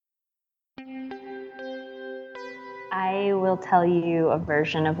I will tell you a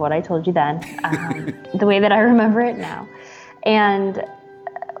version of what I told you then, the way that I remember it now. And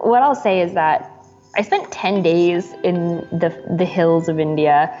what I'll say is that I spent 10 days in the hills of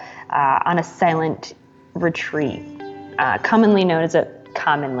India on a silent retreat, commonly known as I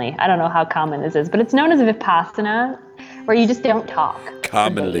don't know how common this is, but it's known as a Vipassana, where you just don't talk.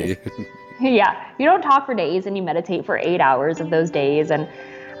 Commonly. Yeah, you don't talk for days and you meditate for 8 hours of those days. And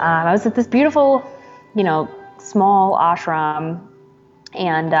I was at this beautiful, small ashram,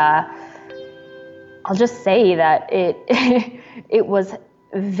 and I'll just say that it it was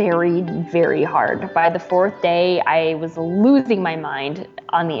very, very hard. By the fourth day, I was losing my mind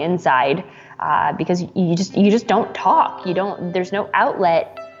on the inside because you just don't talk. There's no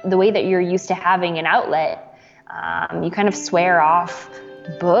outlet the way that you're used to having an outlet. You kind of swear off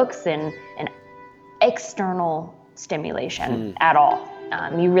books and external stimulation at all.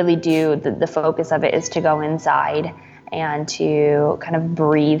 You really do. The focus of it is to go inside and to kind of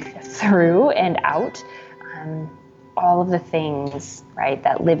breathe through and out all of the things, right,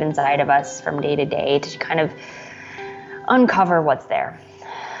 that live inside of us from day to day, to kind of uncover what's there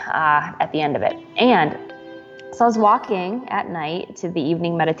at the end of it. And so I was walking at night to the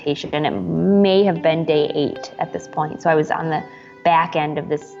evening meditation, and it may have been day 8 at this point. So I was on the back end of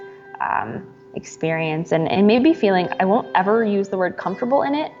this experience, and maybe feeling, I won't ever use the word comfortable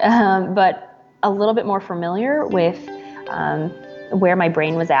in it, but a little bit more familiar with where my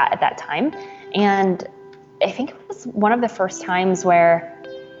brain was at that time. And I think it was one of the first times where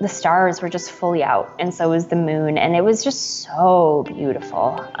the stars were just fully out, and so was the moon, and it was just so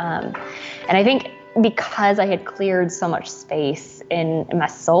beautiful. And I think because I had cleared so much space in my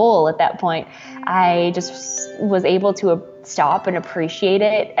soul at that point, I just was able to stop and appreciate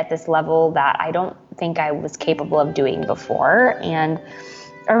it at this level that I don't think I was capable of doing before. And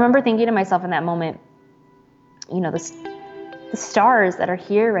I remember thinking to myself in that moment, the stars that are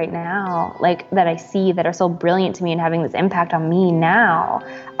here right now, like that I see, that are so brilliant to me and having this impact on me now,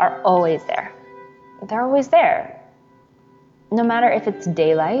 are always there. They're always there. No matter if it's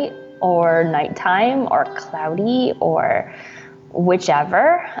daylight or nighttime or cloudy or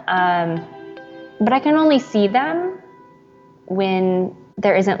whichever. But I can only see them when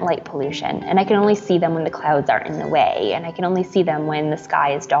there isn't light pollution. And I can only see them when the clouds aren't in the way. And I can only see them when the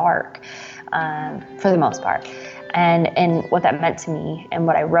sky is dark, for the most part. And what that meant to me, and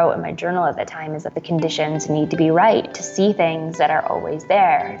what I wrote in my journal at the time, is that the conditions need to be right to see things that are always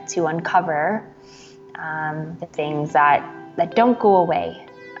there, to uncover the things that don't go away,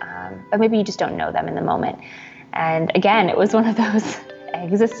 but maybe you just don't know them in the moment. And again, it was one of those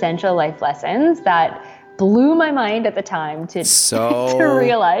existential life lessons that blew my mind at the time to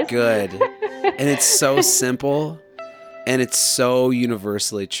realize. Good. And it's so simple, and it's so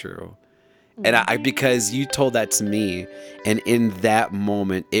universally true. And because you told that to me, and in that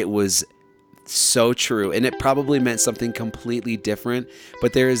moment, it was so true. And it probably meant something completely different,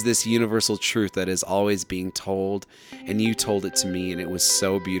 but there is this universal truth that is always being told, and you told it to me, and it was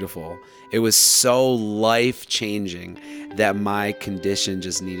so beautiful. It was so life-changing that my condition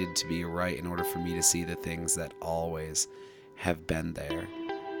just needed to be right in order for me to see the things that always have been there.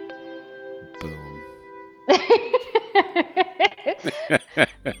 Boom.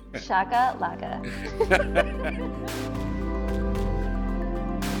 Shaka laka.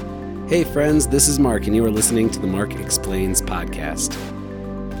 Hey friends, this is Mark, and you are listening to the Mark Explains podcast.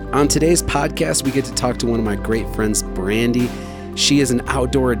 On today's podcast, we get to talk to one of my great friends, Brandy. She is an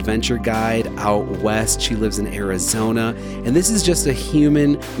outdoor adventure guide out west. She lives in Arizona, and this is just a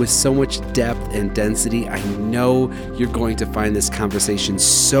human with so much depth and density. I know you're going to find this conversation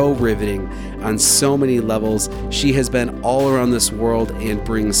so riveting on so many levels. She has been all around this world and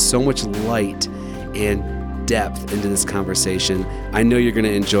brings so much light and depth into this conversation. I know you're going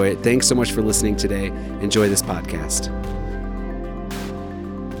to enjoy it. Thanks so much for listening today. Enjoy this podcast.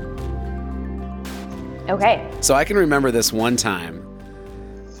 Okay. So I can remember this one time,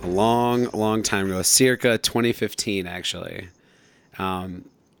 a long, long time ago, circa 2015, actually.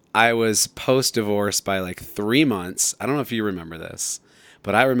 I was post-divorce by like 3 months. I don't know if you remember this,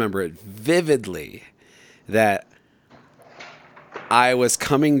 but I remember it vividly, that I was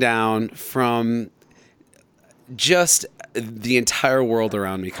coming down from just the entire world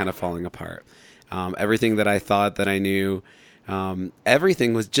around me kind of falling apart. Everything that I thought that I knew,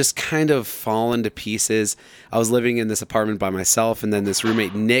 everything was just kind of fallen to pieces. I was living in this apartment by myself, and then this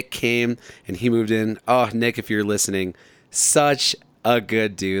roommate, Nick, came and he moved in. Oh, Nick, if you're listening, such a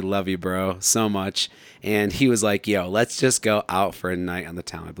good dude. Love you, bro, so much. And he was like, yo, let's just go out for a night on the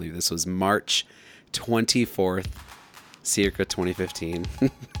town. I believe this was March 24th, circa 2015.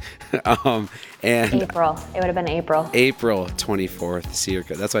 And April. It would have been April. April 24th,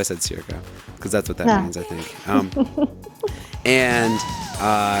 circa. That's why I said circa, because that's what that Yeah. means, I think. And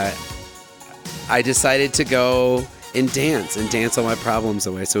I decided to go and dance all my problems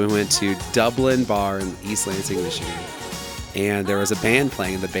away. So we went to Dublin Bar in East Lansing, Michigan. And there was a band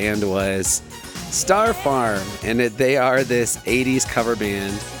playing, and the band was Star Farm. And they are this 80s cover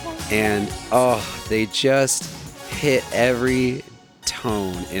band. And, they just hit every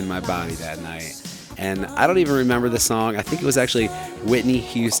tone in my body that night. And I don't even remember the song. I think it was actually Whitney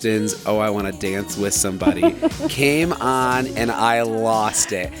Houston's "Oh, I Want to Dance with Somebody" came on, and I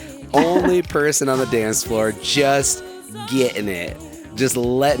lost it. Only person on the dance floor, just getting it, just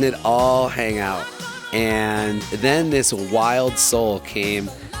letting it all hang out. And then this wild soul came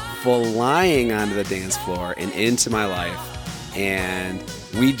flying onto the dance floor and into my life, and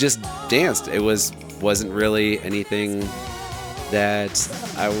we just danced. It wasn't really anything that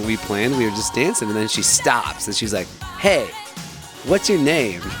we planned. We were just dancing, and then she stops and she's like, "Hey, what's your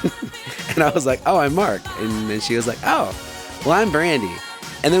name?" And I was like, "Oh, I'm Mark." And then she was like, "Oh, well, I'm Brandy."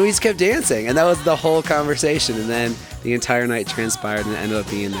 And then we just kept dancing, and that was the whole conversation. And then the entire night transpired, and it ended up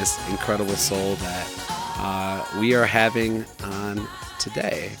being this incredible soul that we are having on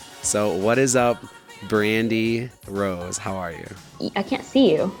today. So what is up, Brandy Rose? How are you? I can't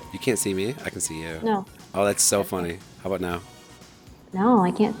see you. You can't see me? I can see you. No. Oh, that's so funny. How about now? No,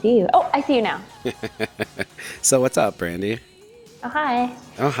 I can't see you. Oh, I see you now. So what's up, Brandy? Oh, hi.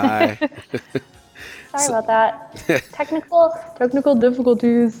 Oh, hi. Sorry about that. Technical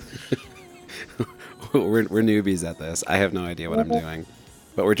difficulties. we're newbies at this. I have no idea what I'm doing.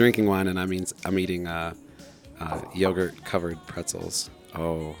 But we're drinking wine, and I'm eating yogurt-covered pretzels.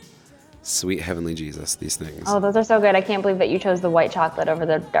 Oh, sweet heavenly Jesus, these things. Oh, those are so good. I can't believe that you chose the white chocolate over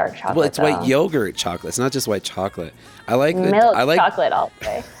the dark chocolate. Well, it's white yogurt chocolate. It's not just white chocolate. I like milk chocolate all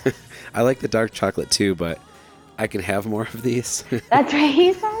day. I like the dark chocolate too, but I can have more of these. That's what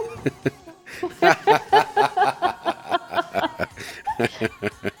he said.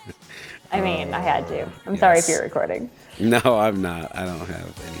 I mean, I had to. I'm sorry if you're recording. No, I'm not. I don't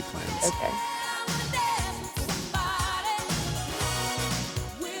have any plans. Okay.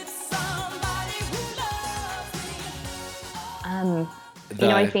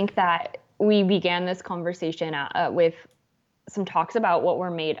 I think that we began this conversation with some talks about what we're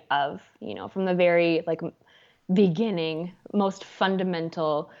made of, from the very beginning, most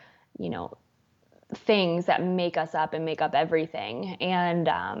fundamental, things that make us up and make up everything. And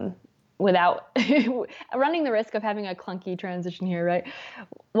without running the risk of having a clunky transition here, right?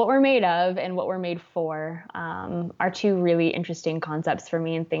 What we're made of and what we're made for are two really interesting concepts for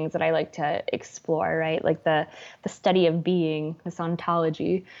me and things that I like to explore, right? Like the study of being, this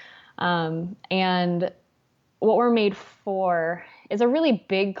ontology. And what we're made for is a really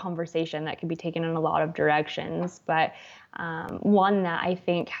big conversation that can be taken in a lot of directions, but one that I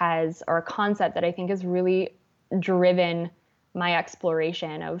think or a concept that I think has really driven my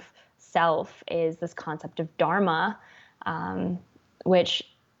exploration of self is this concept of dharma, which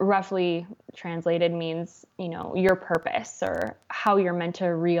roughly translated means, your purpose or how you're meant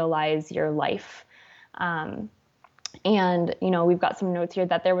to realize your life. And, we've got some notes here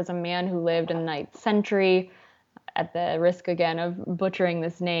that there was a man who lived in the 9th century, at the risk again of butchering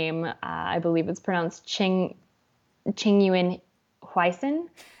this name. I believe it's pronounced Qing Yuan Huaisen.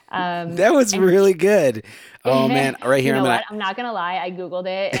 That was really good. Oh man, right here. I'm not gonna lie. I Googled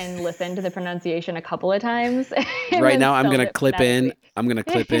it and listened to the pronunciation a couple of times. Right now, I'm gonna clip in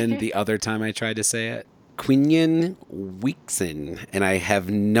the other time I tried to say it. Quinyan Weekson, and I have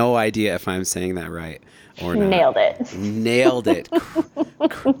no idea if I'm saying that right or not. Nailed it.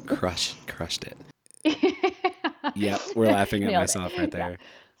 Crushed it. Yep, we're laughing at myself right there. Yeah.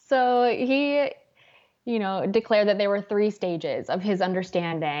 So he, declared that there were 3 stages of his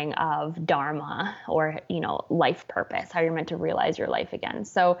understanding of dharma, or, life purpose, how you're meant to realize your life again.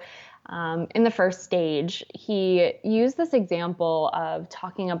 So in the first stage, he used this example of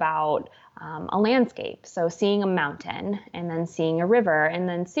talking about a landscape. So seeing a mountain and then seeing a river and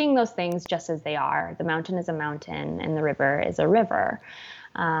then seeing those things just as they are. The mountain is a mountain and the river is a river.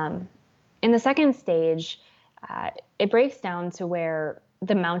 In the second stage, it breaks down to where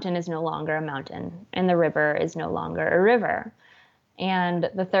the mountain is no longer a mountain and the river is no longer a river. And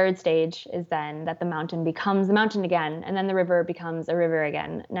the third stage is then that the mountain becomes the mountain again, and then the river becomes a river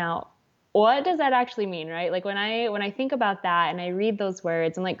again. Now, what does that actually mean, right? Like when I think about that and I read those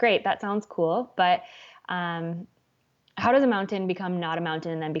words, I'm like, great, that sounds cool. But how does a mountain become not a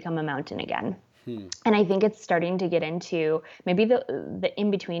mountain and then become a mountain again? And I think it's starting to get into maybe the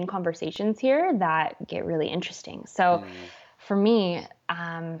in-between conversations here that get really interesting. So for me,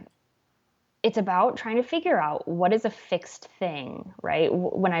 it's about trying to figure out what is a fixed thing, right?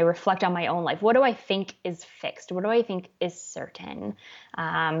 When I reflect on my own life, what do I think is fixed? What do I think is certain?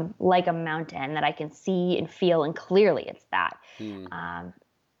 Like a mountain that I can see and feel, and clearly it's that.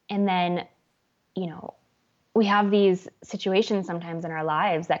 And then, you know, we have these situations sometimes in our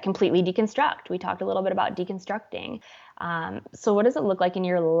lives that completely deconstruct. We talked a little bit about deconstructing. So what does it look like in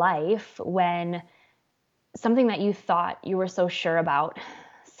your life when something that you thought you were so sure about,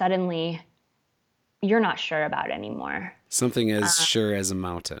 suddenly you're not sure about anymore? Something as sure as a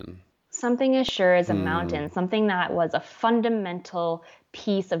mountain. Something as sure as a mountain, something that was a fundamental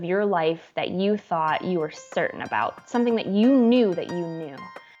piece of your life that you thought you were certain about, something that you knew that you knew.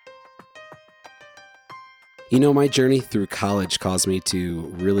 You know, my journey through college caused me to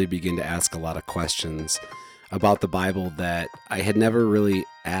really begin to ask a lot of questions about the Bible that I had never really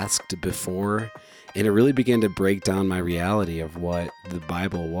asked before. And it really began to break down my reality of what the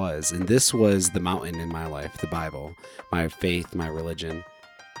Bible was. And this was the mountain in my life, the Bible, my faith, my religion.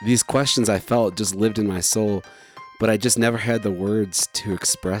 These questions I felt just lived in my soul, but I just never had the words to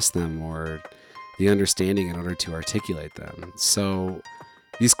express them or the understanding in order to articulate them. So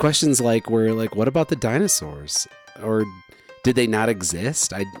these questions were like, what about the dinosaurs? Or did they not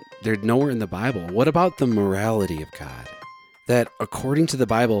exist? They're nowhere in the Bible. What about the morality of God? That according to the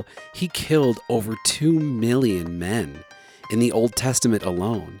Bible, he killed over 2 million men in the Old Testament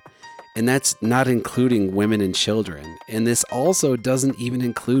alone. And that's not including women and children. And this also doesn't even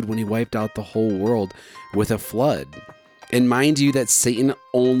include when he wiped out the whole world with a flood. And mind you that Satan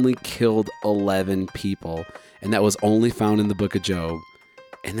only killed 11 people, and that was only found in the book of Job.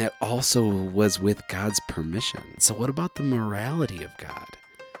 And that also was with God's permission. So what about the morality of God?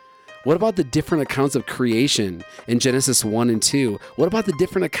 What about the different accounts of creation in Genesis 1 and 2? What about the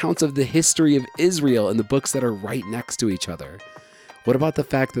different accounts of the history of Israel in the books that are right next to each other? What about the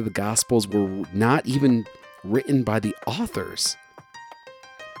fact that the Gospels were not even written by the authors,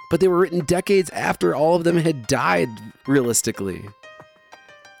 but they were written decades after all of them had died, realistically?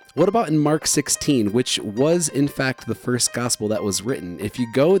 What about in Mark 16, which was in fact the first gospel that was written? If you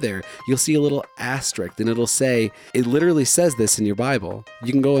go there, you'll see a little asterisk, and it'll say, it literally says this in your Bible.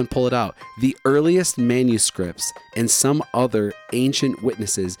 You can go and pull it out. The earliest manuscripts and some other ancient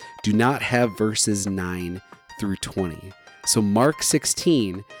witnesses do not have verses 9 through 20. So Mark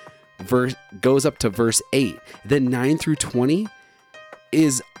 16 goes up to verse 8. Then 9 through 20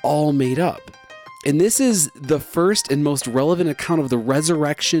 is all made up. And this is the first and most relevant account of the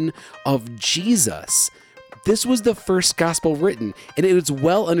resurrection of Jesus. This was the first gospel written, and it was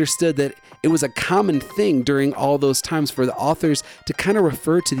well understood that it was a common thing during all those times for the authors to kind of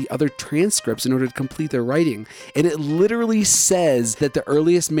refer to the other transcripts in order to complete their writing. And it literally says that the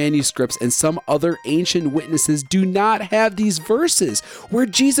earliest manuscripts and some other ancient witnesses do not have these verses where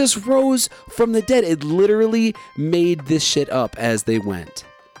Jesus rose from the dead. It literally made this shit up as they went.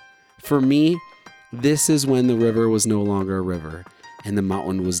 For me, this is when the river was no longer a river and the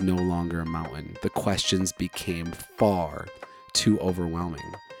mountain was no longer a mountain. The questions became far too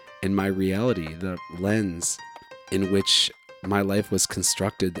overwhelming. And my reality, the lens in which my life was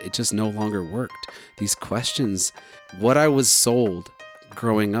constructed, it just no longer worked. These questions, what I was sold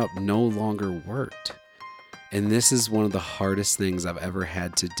growing up, no longer worked. And this is one of the hardest things I've ever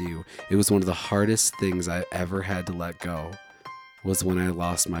had to do. It was one of the hardest things I ever had to let go, was when I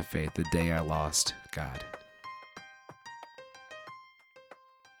lost my faith, the day I lost God.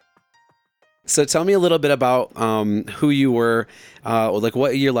 So tell me a little bit about who you were, like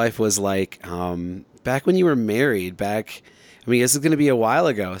what your life was like back when you were married. This is going to be a while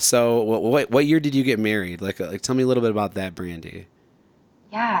ago. So what year did you get married? Like tell me a little bit about that, Brandy.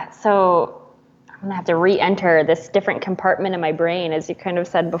 Yeah, so I'm going to have to re-enter this different compartment in my brain, as you kind of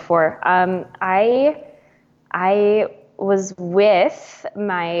said before. I was with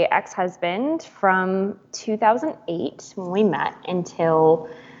my ex-husband from 2008 when we met until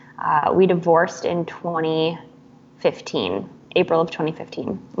we divorced in 2015, April of 2015.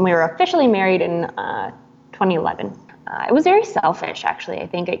 And we were officially married in 2011. It was very selfish, actually. I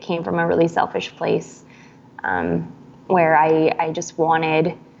think it came from a really selfish place where I just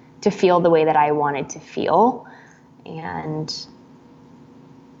wanted to feel the way that I wanted to feel, and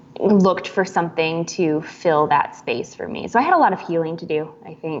looked for something to fill that space for me. So I had a lot of healing to do,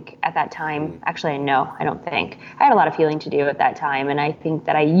 I think, at that time. Actually, I don't think. I had a lot of healing to do at that time, and I think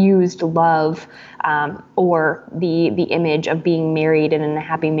that I used love or the image of being married and in a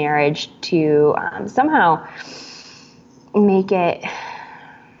happy marriage to somehow make it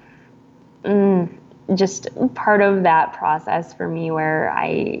just part of that process for me where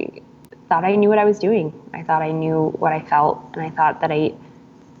I thought I knew what I was doing. I thought I knew what I felt, and I thought that I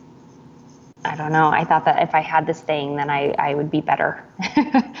don't know, I thought that if I had this thing, then I would be better.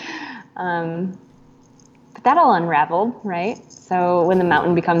 But that all unraveled, right? So when the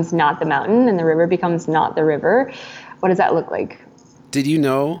mountain becomes not the mountain and the river becomes not the river, what does that look like? Did you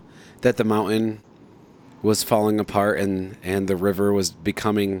know that the mountain was falling apart and the river was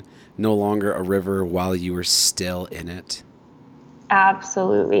becoming no longer a river while you were still in it?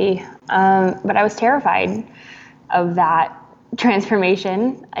 Absolutely. But I was terrified of that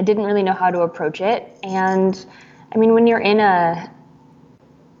transformation. I didn't really know how to approach it. And I mean, when you're in a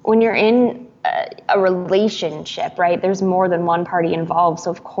relationship, right, there's more than one party involved. So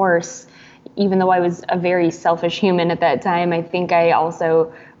of course, even though I was a very selfish human at that time, I think I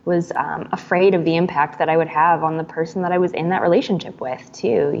also was afraid of the impact that I would have on the person that I was in that relationship with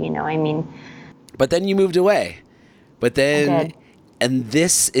too. I mean, But then you moved away. But I then, did. and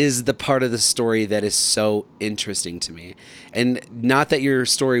this is the part of the story that is so interesting to me. And not that your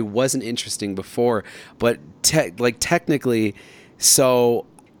story wasn't interesting before, but technically, so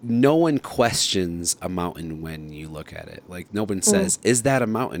no one questions a mountain when you look at it. Like no one says, "Is that a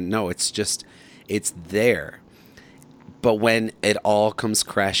mountain?" No, it's there. But when it all comes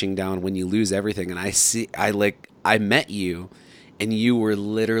crashing down, when you lose everything, and I met you and you were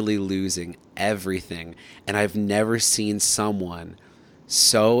literally losing everything. And I've never seen someone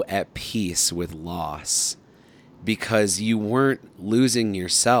so at peace with loss because you weren't losing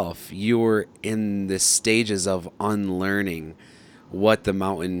yourself. You were in the stages of unlearning what the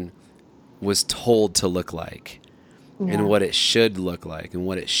mountain was told to look like and Yeah. what it should look like and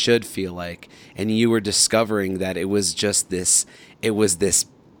what it should feel like. And you were discovering that it was this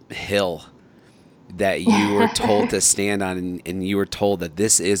hill that you were told to stand on, and you were told that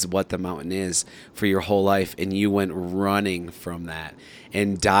this is what the mountain is for your whole life. And you went running from that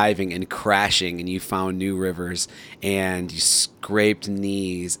and diving and crashing, and you found new rivers and you scraped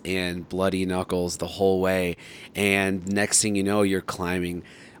knees and bloody knuckles the whole way. And next thing you know, you're climbing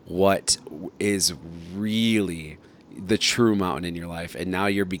what is really the true mountain in your life, and now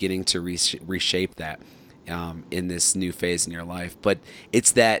you're beginning to reshape that in this new phase in your life. But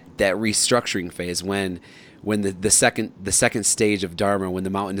it's that restructuring phase when the second stage of Dharma, when the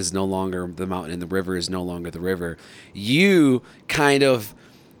mountain is no longer the mountain and the river is no longer the river, you kind of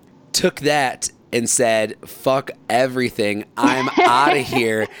took that and said, "Fuck everything, I'm out of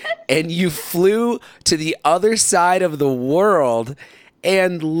here," and you flew to the other side of the world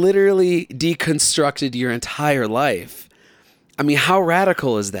and literally deconstructed your entire life. I mean, how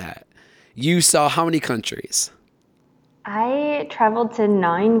radical is that? You saw how many countries? I traveled to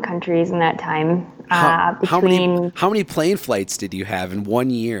 9 countries in that time. How many plane flights did you have in 1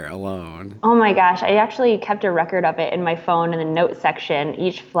 year alone? Oh my gosh, I actually kept a record of it in my phone in the notes section,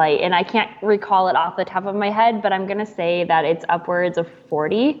 each flight, and I can't recall it off the top of my head, but I'm going to say that it's upwards of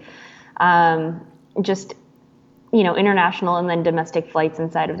 40. Just international and then domestic flights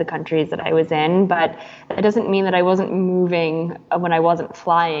inside of the countries that I was in. But it doesn't mean that I wasn't moving when I wasn't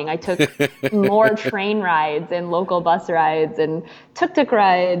flying. I took more train rides and local bus rides and tuk-tuk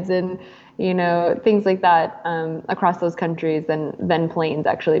rides and, things like that across those countries than planes,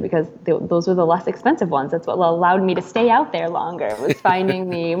 actually, because those were the less expensive ones. That's what allowed me to stay out there longer, was finding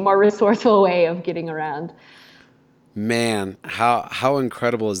the more resourceful way of getting around. Man, how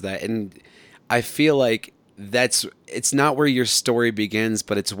incredible is that? And I feel like it's not where your story begins,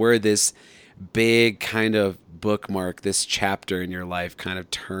 but it's where this big kind of bookmark, this chapter in your life kind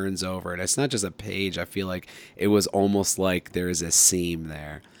of turns over. And it's not just a page. I feel like it was almost like there is a seam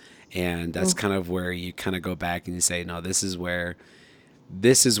there. And that's kind of where you kind of go back and you say, no, this is where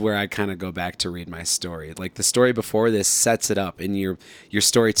I kind of go back to read my story. Like the story before this sets it up, and your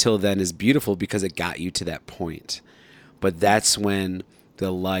story till then is beautiful because it got you to that point. But that's when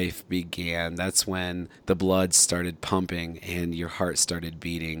the life began. That's when the blood started pumping and your heart started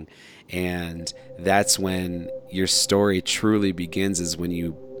beating. And that's when your story truly begins, is when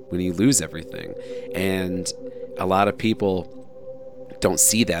you lose everything. And a lot of people don't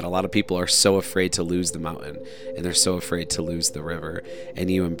see that. A lot of people are so afraid to lose the mountain, and they're so afraid to lose the river, and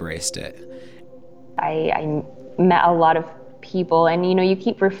you embraced it. I met a lot of people, and you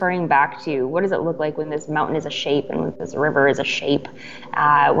keep referring back to what does it look like when this mountain is a shape and when this river is a shape,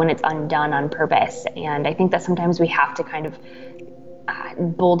 when it's undone on purpose. And I think that sometimes we have to kind of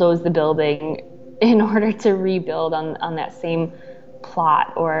bulldoze the building in order to rebuild on that same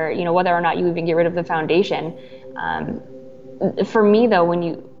plot, or whether or not you even get rid of the foundation. For me though, when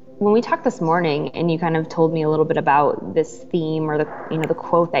when we talked this morning and you kind of told me a little bit about this theme or the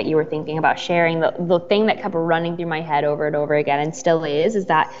quote that you were thinking about sharing, the thing that kept running through my head over and over again and still is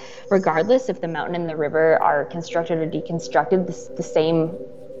that regardless if the mountain and the river are constructed or deconstructed, the same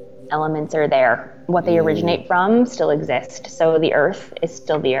elements are there. What they originate from still exist. So the earth is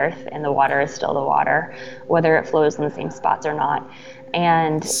still the earth and the water is still the water, whether it flows in the same spots or not.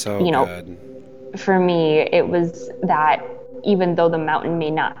 And, So good. For me, it was that even though the mountain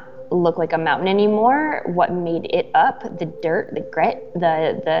may not look like a mountain anymore, what made it up, the dirt, the grit,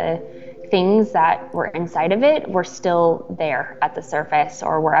 the things that were inside of it were still there at the surface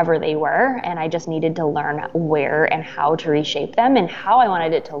or wherever they were. And I just needed to learn where and how to reshape them and how I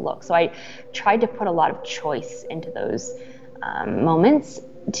wanted it to look. So I tried to put a lot of choice into those moments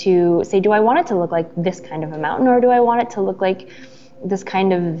to say, do I want it to look like this kind of a mountain, or do I want it to look like this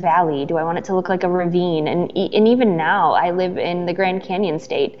kind of valley? Do I want it to look like a ravine? And even now, I live in the Grand Canyon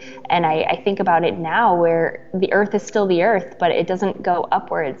state, and I think about it now where the earth is still the earth, but it doesn't go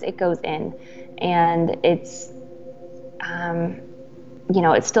upwards, it goes in. And it's,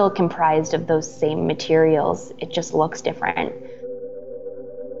 it's still comprised of those same materials. It just looks different.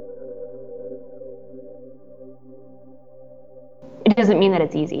 It doesn't mean that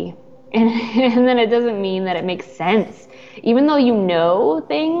it's easy. And then it doesn't mean that it makes sense. Even though you know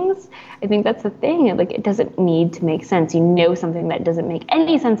things, I think that's the thing. Like, it doesn't need to make sense. You know something that doesn't make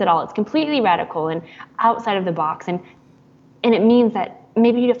any sense at all. It's completely radical and outside of the box. And it means that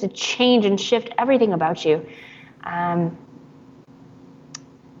maybe you have to change and shift everything about you. But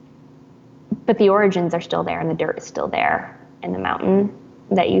the origins are still there and the dirt is still there. And the mountain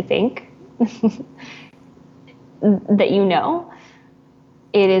that you think that you know,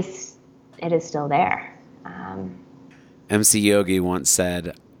 it is still there. MC Yogi once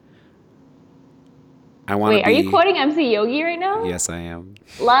said, I want to be... Wait, are you quoting MC Yogi right now? Yes, I am.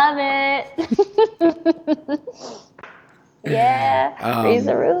 Love it. Yeah, raise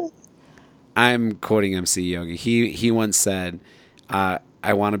the roof. I'm quoting MC Yogi. He once said, I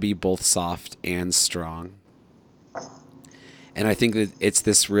want to be both soft and strong. And I think that it's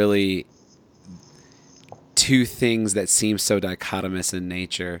this really two things that seem so dichotomous in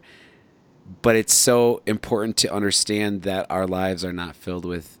nature. But it's so important to understand that our lives are not filled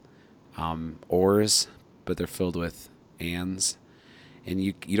with ors, but they're filled with ands. And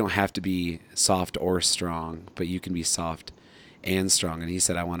you don't have to be soft or strong, but you can be soft and strong. And he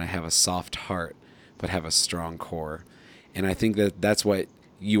said, I want to have a soft heart, but have a strong core. And I think that that's what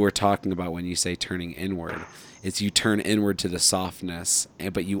you were talking about when you say turning inward. It's you turn inward to the softness,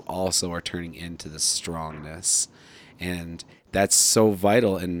 but you also are turning into the strongness. And that's so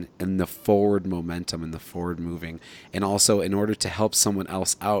vital in the forward momentum and the forward moving. And also, in order to help someone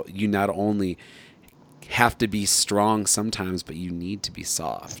else out, you not only have to be strong sometimes, but you need to be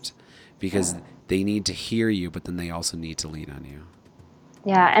soft, because they need to hear you, but then they also need to lean on you.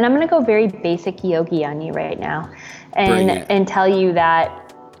 Yeah, and I'm going to go very basic yogi on you right now and tell you that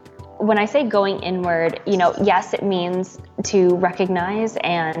when I say going inward, yes, it means to recognize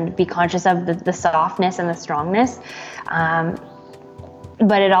and be conscious of the softness and the strongness.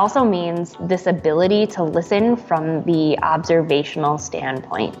 But it also means this ability to listen from the observational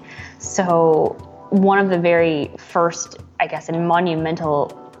standpoint. So one of the very first, I guess, and monumental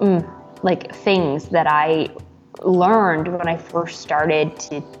things that I learned when I first started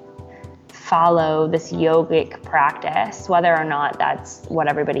to follow this yogic practice, whether or not that's what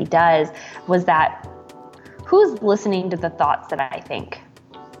everybody does, was that who's listening to the thoughts that I think?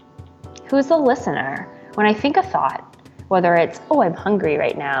 Who's the listener? When I think a thought, whether it's, oh, I'm hungry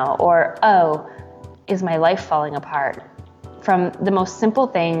right now, or, oh, is my life falling apart? From the most simple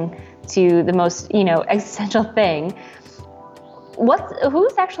thing to the most, existential thing,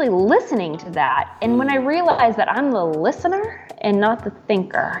 who's actually listening to that? And when I realized that I'm the listener and not the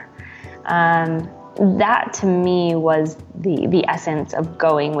thinker, that to me was the essence of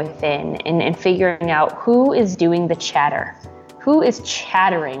going within and figuring out who is doing the chatter. Who is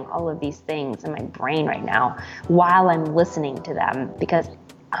chattering all of these things in my brain right now while I'm listening to them? Because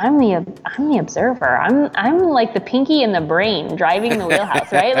I'm the observer. I'm like the pinky in the brain driving the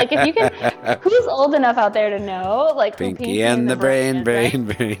wheelhouse, right? Like, if you can, who's old enough out there to know, like, pinky in the brain,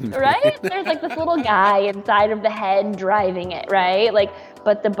 right? There's like this little guy inside of the head driving it, right? Like,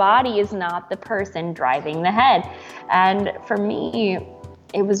 but the body is not the person driving the head. And for me,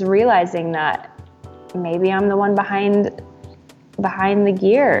 it was realizing that maybe I'm the one behind the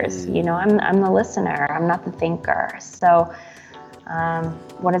gears. I'm the listener. I'm not the thinker. So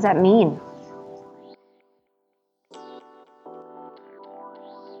what does that mean?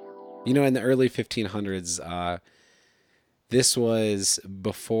 In the early 1500s, This was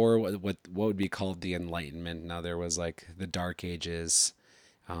before what would be called the Enlightenment. Now there was like the Dark Ages,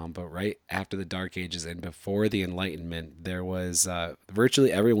 but right after the Dark Ages and before the Enlightenment, there was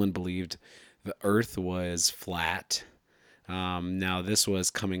virtually everyone believed the Earth was flat. Now this was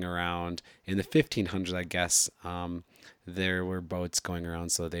coming around in the 1500s, I guess. There were boats going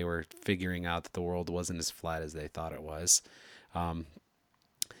around, so they were figuring out that the world wasn't as flat as they thought it was.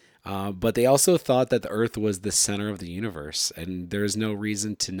 But they also thought that the Earth was the center of the universe, and there's no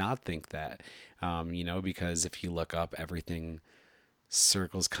reason to not think that, because if you look up, everything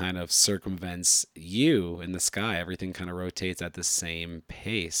circles kind of circumvents you in the sky. Everything kind of rotates at the same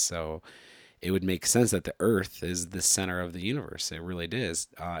pace. So it would make sense that the Earth is the center of the universe. It really is.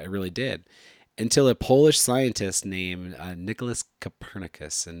 It really did. Until a Polish scientist named Nicholas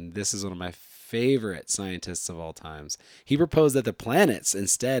Copernicus, and this is one of my favorite scientists of all times. He proposed that the planets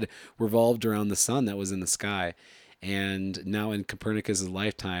instead revolved around the sun that was in the sky. And now in Copernicus's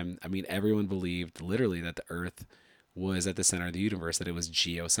lifetime, I mean, everyone believed literally that the Earth was at the center of the universe, that it was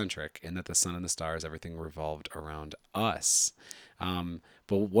geocentric, and that the sun and the stars, everything revolved around us.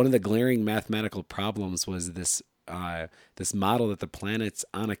 But one of the glaring mathematical problems was this model that the planets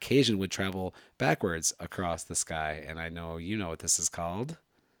on occasion would travel backwards across the sky. And I know you know what this is called.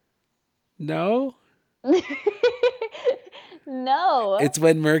 No? No. It's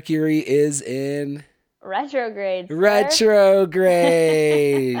when Mercury is in Retrograde. Sir. retrograde.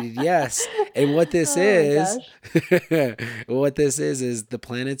 Yes. And what this Oh my is, gosh. what this is the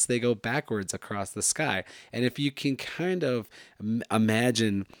planets, they go backwards across the sky. And if you can kind of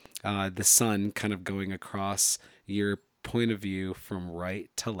imagine the sun kind of going across your point of view from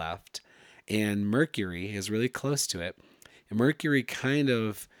right to left, and Mercury is really close to it. And Mercury kind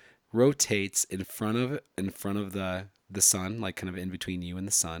of rotates in front of the sun, like kind of in between you and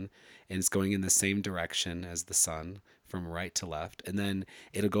the sun, and it's going in the same direction as the sun from right to left, and then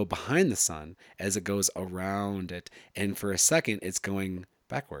it'll go behind the sun as it goes around it, and for a second it's going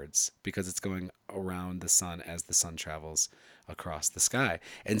backwards because it's going around the sun as the sun travels across the sky.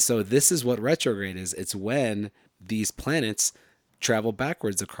 And so this is what retrograde is. It's when these planets travel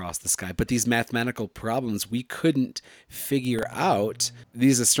backwards across the sky. But these mathematical problems we couldn't figure out.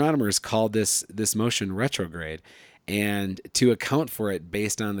 These astronomers called this motion retrograde. And to account for it,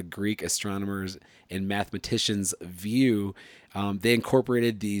 based on the Greek astronomers and mathematicians' view, they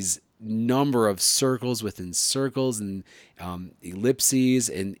incorporated these number of circles within circles and ellipses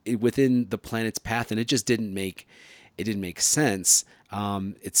and within the planet's path, and it didn't make sense.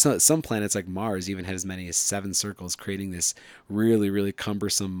 It's some planets like Mars even had as many as 7 circles, creating this really, really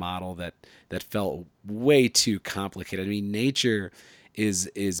cumbersome model that felt way too complicated. I mean, nature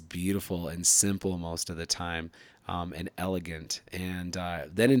is beautiful and simple most of the time, and elegant. And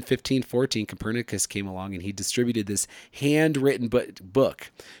then in 1514, Copernicus came along and he distributed this handwritten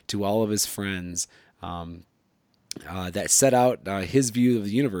book to all of his friends. That set out his view of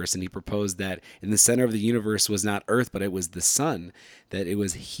the universe, and he proposed that in the center of the universe was not Earth, but it was the sun, that it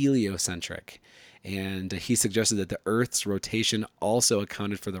was heliocentric. And he suggested that the Earth's rotation also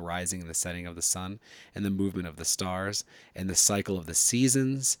accounted for the rising and the setting of the sun and the movement of the stars and the cycle of the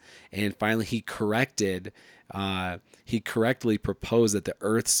seasons. And finally, he correctly proposed that the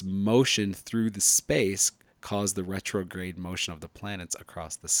Earth's motion through the space caused the retrograde motion of the planets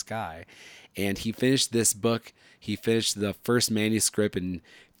across the sky. And he finished this book. He finished the first manuscript in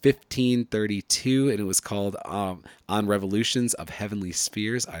 1532, and it was called On Revolutions of Heavenly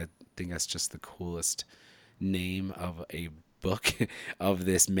Spheres. I think that's just the coolest name of a book of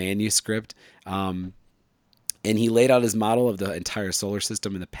this manuscript. And he laid out his model of the entire solar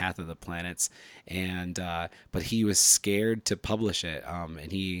system and the path of the planets. And but he was scared to publish it.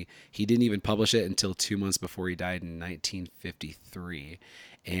 And he didn't even publish it until 2 months before he died in 1953.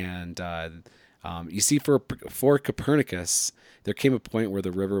 And you see, for Copernicus, there came a point where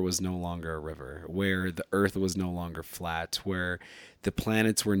the river was no longer a river, where the Earth was no longer flat, where the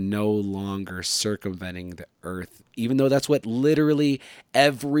planets were no longer circumventing the Earth, even though that's what literally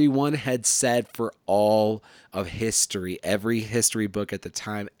everyone had said for all of history. Every history book at the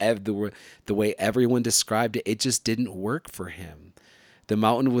time, the way everyone described it, it just didn't work for him. The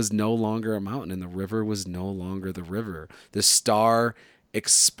mountain was no longer a mountain, and the river was no longer the river. The star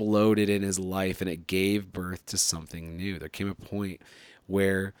exploded in his life, and it gave birth to something new. There came a point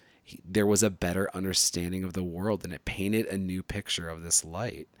where there was a better understanding of the world, and it painted a new picture of this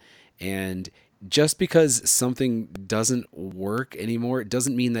light. And just because something doesn't work anymore, it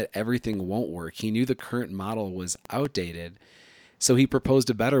doesn't mean that everything won't work. He knew the current model was outdated, so he proposed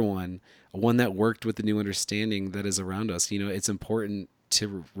a better one that worked with the new understanding that is around us. You know, it's important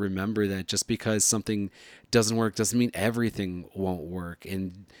to remember that just because something doesn't work doesn't mean everything won't work.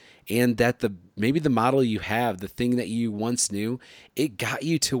 And that maybe the model you have, the thing that you once knew, it got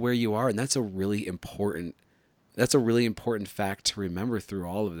you to where you are. And that's a really important fact to remember through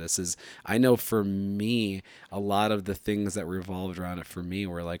all of this. Is I know for me, a lot of the things that revolved around it for me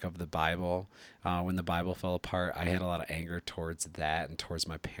were like of the Bible. When the Bible fell apart, I had a lot of anger towards that and towards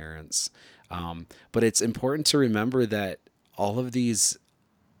my parents. But it's important to remember that all of these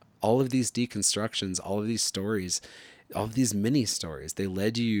deconstructions, all of these stories, all of these mini stories, they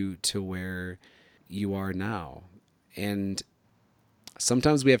led you to where you are now. And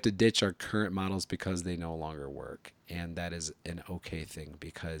sometimes we have to ditch our current models because they no longer work. And that is an okay thing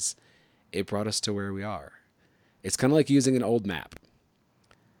because it brought us to where we are. It's kind of like using an old map.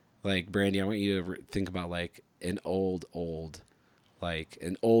 Like, Brandy, I want you to think about like an old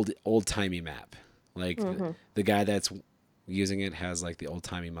timey map. Like the guy that's using it has like the old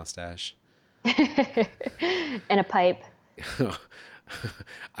timey mustache. And a pipe.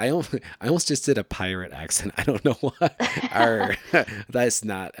 I almost just did a pirate accent. I don't know why. That's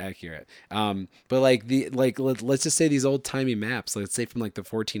not accurate. But let's just say these old timey maps, let's say from like the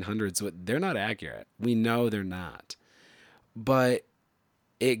 1400s, they're not accurate. We know they're not. But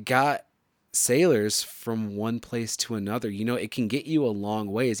it got sailors from one place to another. It can get you a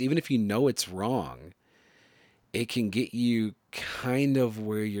long ways, even if you know it's wrong. It can get you kind of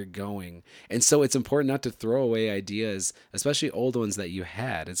where you're going. And so it's important not to throw away ideas, especially old ones that you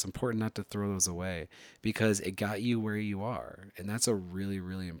had. It's important not to throw those away because it got you where you are. And that's a really,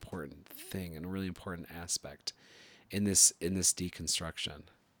 really important thing and a really important aspect in this deconstruction.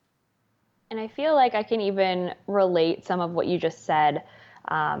 And I feel like I can even relate some of what you just said,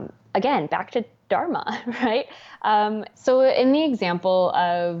 again, back to Dharma, right? So in the example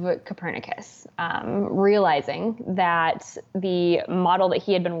of Copernicus, realizing that the model that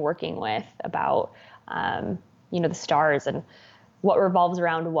he had been working with about, the stars and what revolves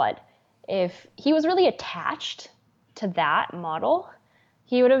around what, if he was really attached to that model,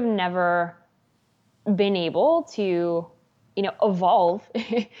 he would have never been able to, evolve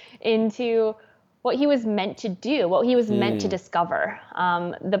into what he was meant to do, what he was meant to discover.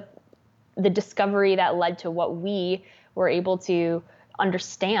 The discovery that led to what we were able to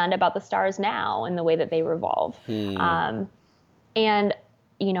understand about the stars now and the way that they revolve. And,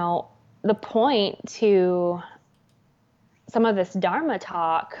 the point to some of this Dharma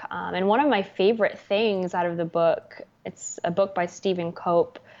talk, and one of my favorite things out of the book, it's a book by Stephen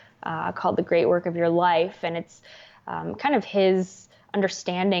Cope called The Great Work of Your Life. And it's kind of his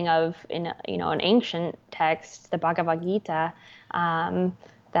understanding of, an ancient text, the Bhagavad Gita,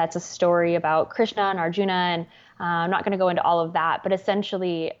 that's a story about Krishna and Arjuna, and I'm not going to go into all of that, but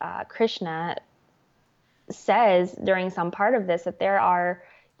essentially Krishna says during some part of this that there are,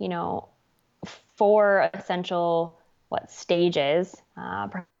 4 essential, stages,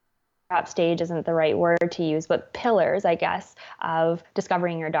 perhaps stage isn't the right word to use, but pillars, I guess, of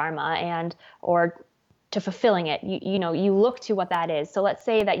discovering your Dharma or to fulfilling it. You look to what that is. So let's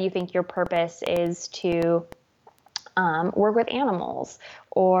say that you think your purpose is to work with animals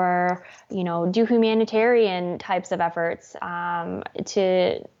or, do humanitarian types of efforts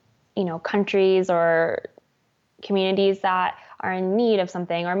to, countries or communities that are in need of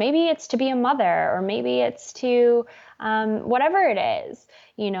something, or maybe it's to be a mother, or maybe it's to whatever it is,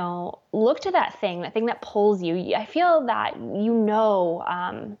 look to that thing that pulls you. I feel that,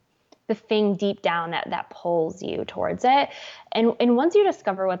 the thing deep down that pulls you towards it. And once you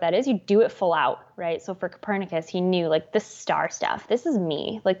discover what that is, you do it full out, right? So for Copernicus, he knew like this star stuff, this is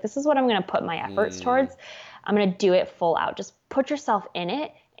me, like this is what I'm going to put my efforts towards. I'm going to do it full out. Just put yourself in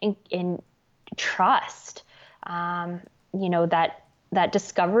it and trust, that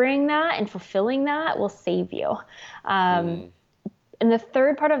discovering that and fulfilling that will save you. And the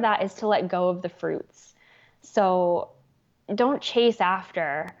third part of that is to let go of the fruits. So don't chase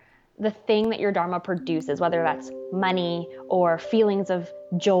after the thing that your Dharma produces, whether that's money or feelings of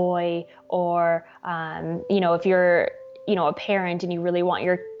joy or, if you're, a parent and you really want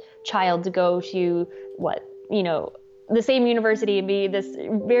your child to go to the same university and be this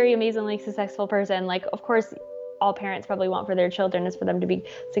very amazingly successful person. Like, of course, all parents probably want for their children is for them to be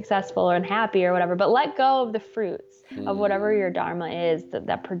successful and happy or whatever, but let go of the fruits of whatever your Dharma is,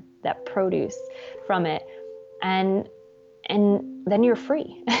 that produce from it. And then you're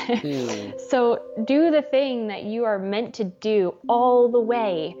free. So do the thing that you are meant to do all the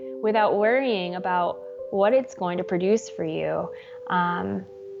way without worrying about what it's going to produce for you. And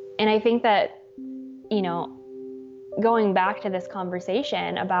I think that, going back to this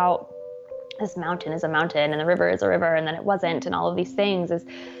conversation about this mountain is a mountain and the river is a river, and then it wasn't, and all of these things, is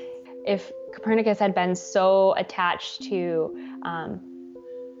if Copernicus had been so attached to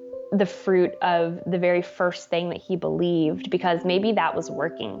the fruit of the very first thing that he believed, because maybe that was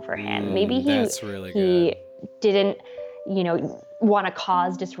working for him. Maybe he didn't, want to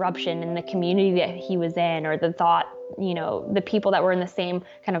cause disruption in the community that he was in, or the thought, the people that were in the same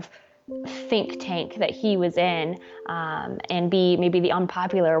kind of think tank that he was in, and be maybe the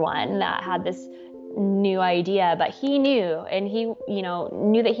unpopular one that had this new idea. But he knew, and he,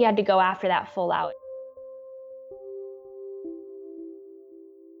 knew that he had to go after that full out.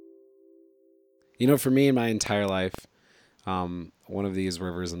 For me, in my entire life, one of these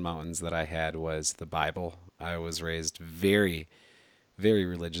rivers and mountains that I had was the Bible. I was raised very, very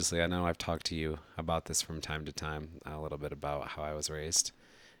religiously. I know I've talked to you about this from time to time, a little bit about how I was raised.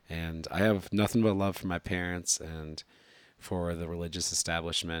 And I have nothing but love for my parents and for the religious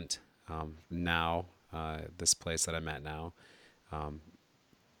establishment now, this place that I'm at now.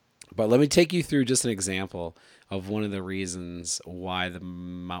 But let me take you through just an example of one of the reasons why the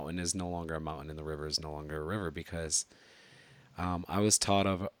mountain is no longer a mountain and the river is no longer a river, because I was taught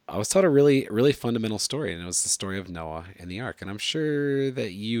a really, really fundamental story, and it was the story of Noah and the ark. And I'm sure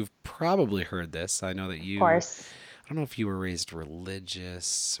that you've probably heard this. I know that you, of course. I don't know if you were raised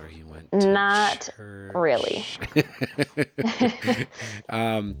religious or you went to Not church. Really.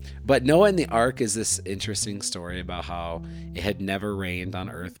 But Noah and the ark is this interesting story about how it had never rained on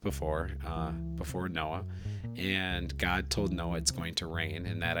earth before Noah. And God told Noah it's going to rain,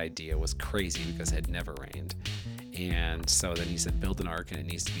 and that idea was crazy because it had never rained. And so then he said, build an ark, and it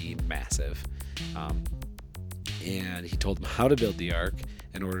needs to be massive. And he told him how to build the ark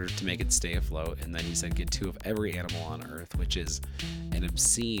in order to make it stay afloat. And then he said, get 2 of every animal on earth, which is an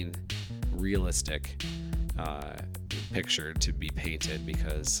obscene, realistic picture to be painted,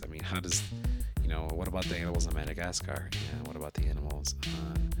 because, how does, what about the animals in Madagascar? And what about the animals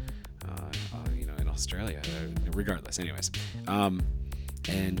in Australia? Regardless, anyways.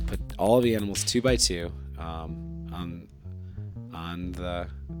 And put all of the animals 2 by 2 on the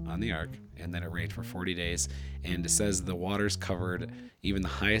ark, and then it rained for 40 days, and it says the waters covered even the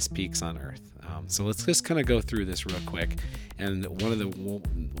highest peaks on earth. So let's just kind of go through this real quick. And one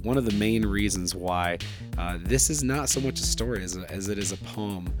of the main reasons why this is not so much a story as it is a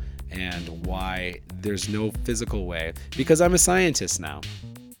poem, and why there's no physical way, because I'm a scientist now.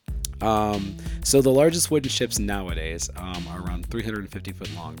 So the largest wooden ships nowadays are around 350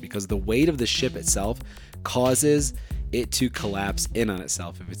 foot long, because the weight of the ship itself causes it to collapse in on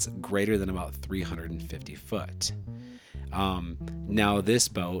itself if it's greater than about 350 foot. Now this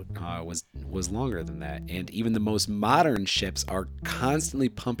boat was longer than that, and even the most modern ships are constantly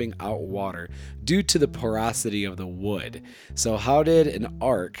pumping out water due to the porosity of the wood. So how did an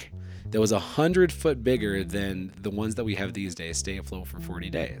ark that was 100 foot bigger than the ones that we have these days stay afloat for 40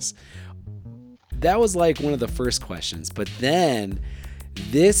 days? That was like one of the first questions. But then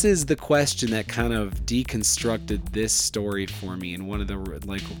this is the question that kind of deconstructed this story for me. And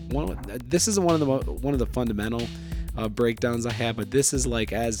this is one of the fundamental breakdowns I had. But this is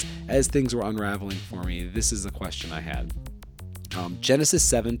like as things were unraveling for me, this is the question I had. Genesis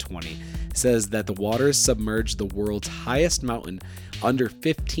 7:20 says that the waters submerged the world's highest mountain under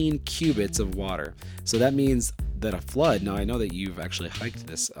 15 cubits of water. So that means that a flood, now I know that you've actually hiked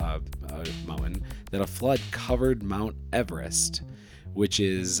this mountain, that a flood covered Mount Everest, which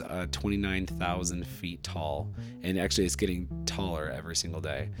is 29,000 feet tall, and actually it's getting taller every single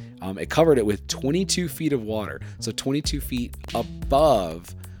day. It covered it with 22 feet of water, so 22 feet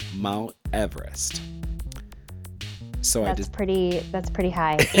above Mount Everest. So that's pretty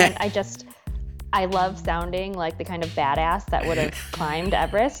high. And I love sounding like the kind of badass that would have climbed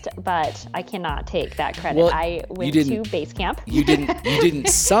Everest, but I cannot take that credit. Well, I went to base camp. You didn't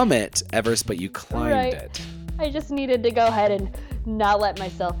summit Everest, but you climbed it. I just needed to go ahead and not let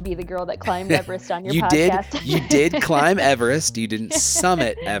myself be the girl that climbed Everest on your podcast. You did climb Everest. You didn't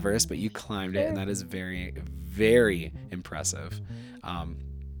summit Everest, but you climbed it, and that is very, very impressive.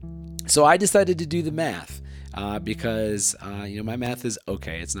 So I decided to do the math. Because my math is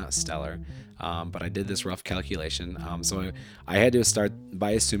okay. It's not stellar, but I did this rough calculation. So I had to start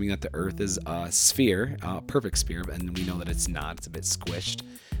by assuming that the Earth is a sphere, perfect sphere, and we know that it's not. It's a bit squished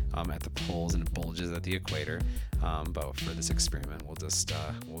at the poles and it bulges at the equator. But for this experiment, we'll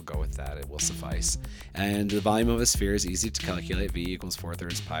go with that. It will suffice. And the volume of a sphere is easy to calculate. V equals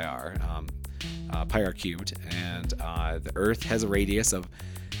 4/3 pi r, pi r cubed, and the Earth has a radius of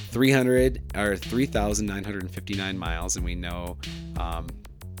 3,959 miles, and we know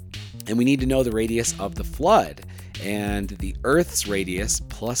And we need to know the radius of the flood. And the Earth's radius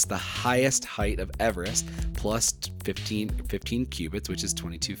plus the highest height of Everest plus 15 cubits, which is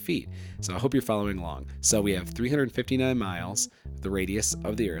 22 feet. So I hope you're following along. So we have 359 miles, the radius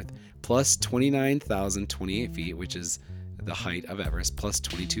of the Earth, plus 29,028 feet, which is the height of Everest, plus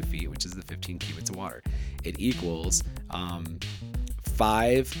 22 feet, which is the 15 cubits of water. It equals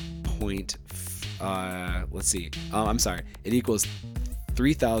it equals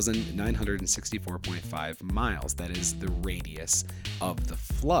 3,964.5 miles. That is the radius of the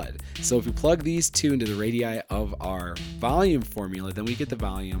flood. So if we plug these two into the radii of our volume formula, then we get the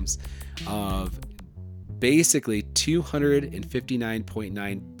volumes of basically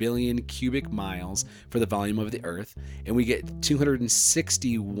 259.9 billion cubic miles for the volume of the Earth, and we get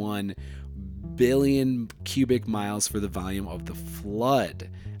 261 billion cubic miles for the volume of the flood.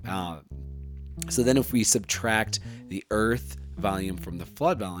 So then if we subtract the Earth volume from the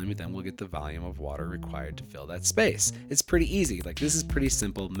flood volume, then we'll get the volume of water required to fill that space. It's pretty easy. Like, this is pretty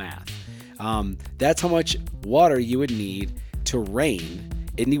simple math. That's how much water you would need to rain.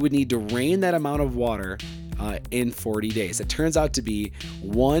 And you would need to rain that amount of water in 40 days. It turns out to be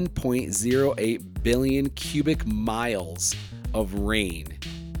 1.08 billion cubic miles of rain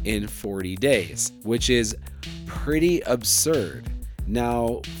in 40 days, which is pretty absurd.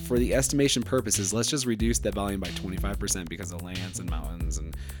 Now, for the estimation purposes, let's just reduce that volume by 25% because of lands and mountains,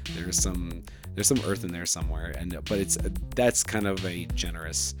 and there's some earth in there somewhere. But that's kind of a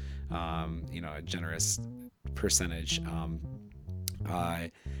generous, percentage,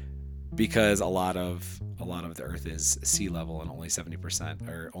 because a lot of the earth is sea level, and only 70%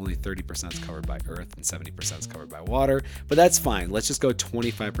 or only 30% is covered by earth and 70% is covered by water. But that's fine. Let's just go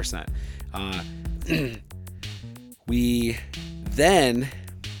 25%. Then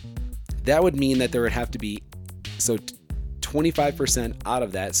that would mean that there would have to be 25% out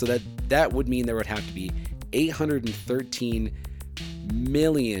of that. So that would mean there would have to be 813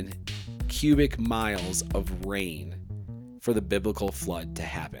 million cubic miles of rain for the biblical flood to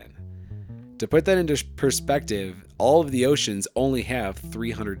happen. To put that into perspective, all of the oceans only have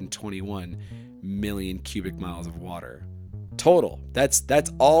 321 million cubic miles of water total. That's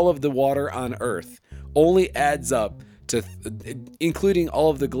all of the water on Earth only adds up to, including all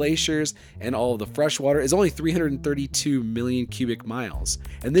of the glaciers and all of the fresh water, is only 332 million cubic miles.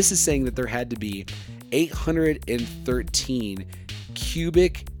 And this is saying that there had to be 813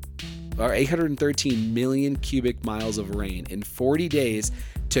 million cubic miles of rain in 40 days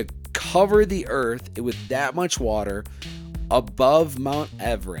to cover the earth with that much water above Mount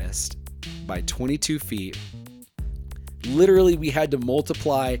Everest by 22 feet. Literally, we had to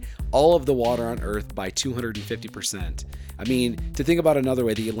multiply all of the water on Earth by 250%. I mean, to think about another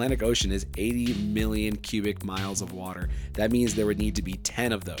way, the Atlantic Ocean is 80 million cubic miles of water. That means there would need to be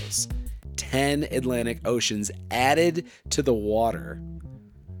 10 of those. 10 Atlantic Oceans added to the water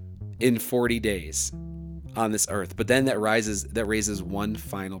in 40 days on this Earth. But then that raises one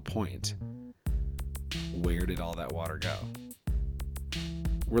final point. Where did all that water go?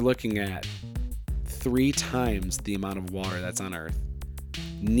 We're looking at 3 times the amount of water that's on Earth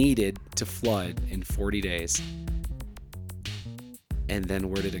needed to flood in 40 days. And then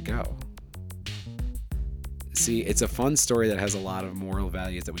where did it go? See, it's a fun story that has a lot of moral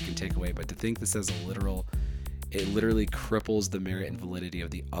values that we can take away, but to think this as it literally cripples the merit and validity of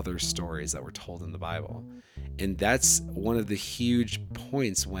the other stories that were told in the Bible. And that's one of the huge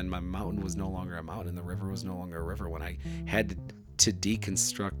points when my mountain was no longer a mountain and the river was no longer a river, when I had to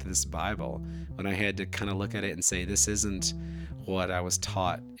deconstruct this Bible, when I had to kind of look at it and say, this isn't what I was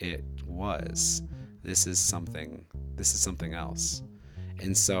taught it was. This is something else.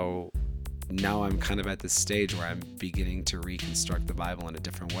 And so now I'm kind of at this stage where I'm beginning to reconstruct the Bible in a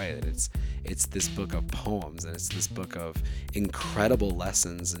different way, that it's this book of poems, and it's this book of incredible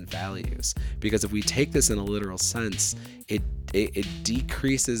lessons and values. Because if we take this in a literal sense, it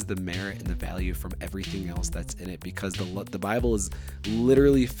decreases the merit and the value from everything else that's in it, because the Bible is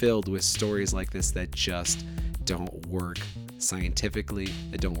literally filled with stories like this that just don't work scientifically,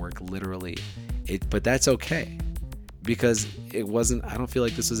 that don't work literally. But that's okay, because I don't feel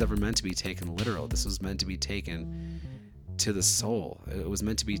like this was ever meant to be taken literal. This was meant to be taken to the soul. It was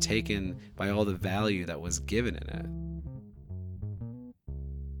meant to be taken by all the value that was given in it.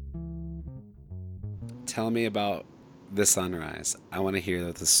 Tell me about the sunrise. I want to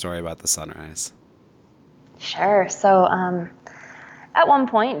hear the story about the sunrise. Sure. So at one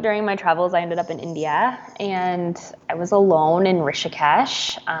point during my travels, I ended up in India, and I was alone in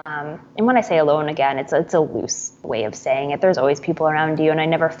Rishikesh. And when I say alone, again, it's a loose way of saying it. There's always people around you, and I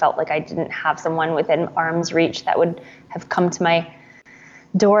never felt like I didn't have someone within arm's reach that would have come to my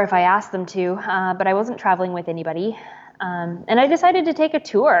door if I asked them to, but I wasn't traveling with anybody. And I decided to take a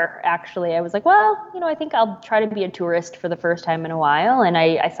tour, actually. I was like, well, I think I'll try to be a tourist for the first time in a while. And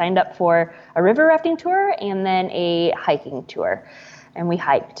I signed up for a river rafting tour and then a hiking tour. And we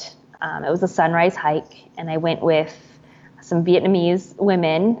hiked. It was a sunrise hike, and I went with some Vietnamese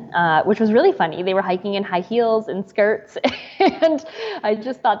women, which was really funny. They were hiking in high heels and skirts, and I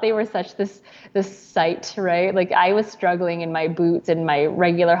just thought they were such this sight, right? Like, I was struggling in my boots and my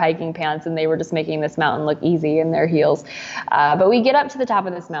regular hiking pants, and they were just making this mountain look easy in their heels. But we get up to the top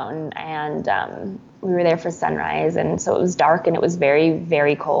of this mountain, and we were there for sunrise, and so it was dark and it was very,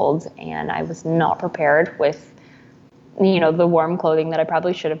 very cold, and I was not prepared with, the warm clothing that I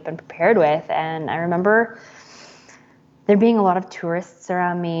probably should have been prepared with. And I remember there being a lot of tourists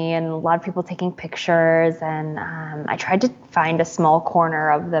around me and a lot of people taking pictures. And I tried to find a small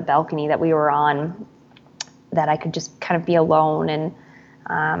corner of the balcony that we were on that I could just kind of be alone and,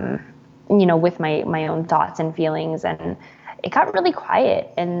 with my own thoughts and feelings. And it got really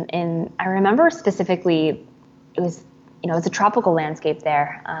quiet. And I remember specifically, it was a tropical landscape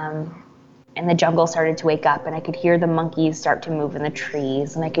there. And the jungle started to wake up, and I could hear the monkeys start to move in the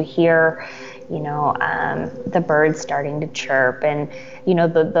trees, and I could hear, the birds starting to chirp, and,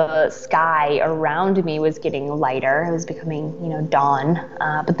 the sky around me was getting lighter. It was becoming, dawn,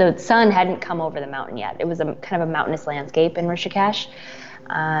 but the sun hadn't come over the mountain yet. It was a kind of a mountainous landscape in Rishikesh.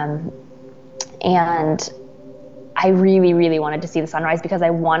 And I really, really wanted to see the sunrise because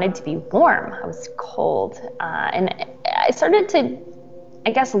I wanted to be warm. I was cold. And I started to,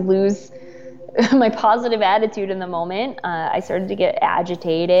 I guess, lose my positive attitude in the moment. I started to get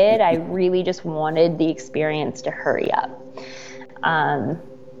agitated. I really just wanted the experience to hurry up.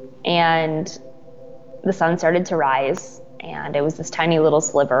 And the sun started to rise, and it was this tiny little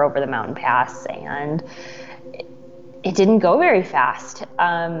sliver over the mountain pass, and it didn't go very fast.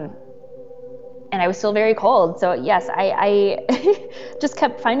 And I was still very cold. So yes, I just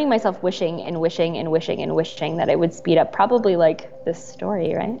kept finding myself wishing and wishing and wishing and wishing that it would speed up, probably like this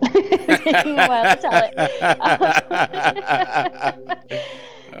story, right? Taking a while to tell it.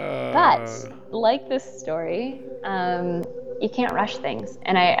 But like this story, you can't rush things.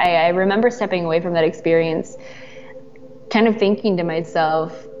 And I remember stepping away from that experience, kind of thinking to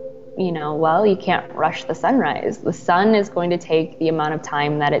myself, well, you can't rush the sunrise. The sun is going to take the amount of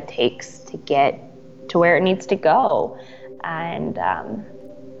time that it takes to get to where it needs to go. And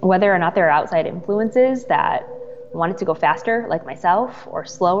whether or not there are outside influences that want it to go faster, like myself, or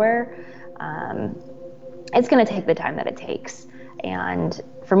slower, it's going to take the time that it takes. And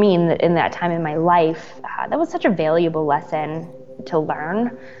for me, in that time in my life, that was such a valuable lesson to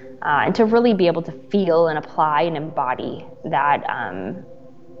learn, and to really be able to feel and apply and embody that.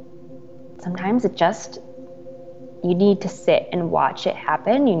 Sometimes you need to sit and watch it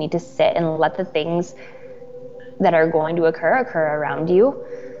happen. You need to sit and let the things that are going to occur around you.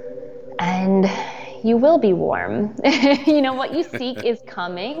 And you will be warm. What you seek is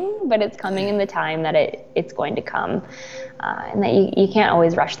coming, but it's coming in the time that it's going to come. And that you can't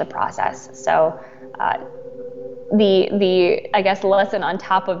always rush the process. So the I guess lesson on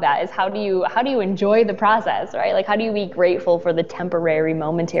top of that is how do you enjoy the process, right? Like, how do you be grateful for the temporary,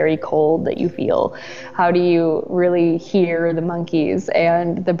 momentary cold that you feel? How do you really hear the monkeys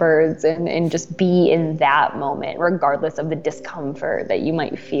and the birds and just be in that moment, regardless of the discomfort that you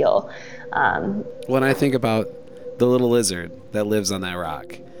might feel? When I think about the little lizard that lives on that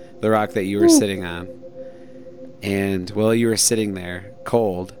rock, the rock that you were sitting on, and while you were sitting there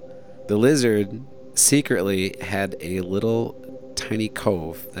cold, the lizard secretly had a little tiny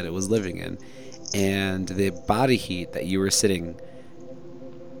cove that it was living in, and the body heat that you were sitting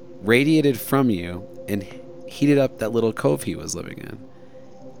radiated from you and heated up that little cove he was living in,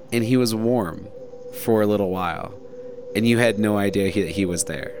 and he was warm for a little while, and you had no idea that he was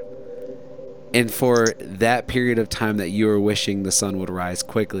there. And for that period of time that you were wishing the sun would rise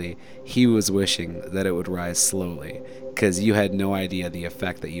quickly, he was wishing that it would rise slowly, because you had no idea the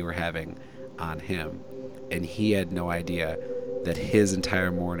effect that you were having on him, and he had no idea that his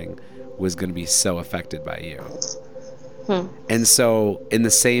entire morning was going to be so affected by you. And so, in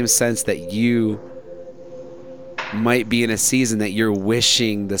the same sense that you might be in a season that you're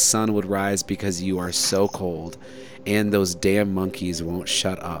wishing the sun would rise because you are so cold and those damn monkeys won't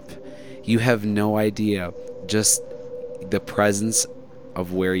shut up, you have no idea just the presence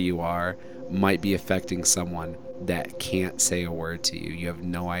of where you are might be affecting someone that can't say a word to you. You have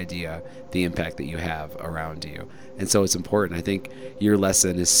no idea the impact that you have around you. And so it's important. I think your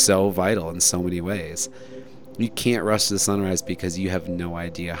lesson is so vital in so many ways. You can't rush the sunrise because you have no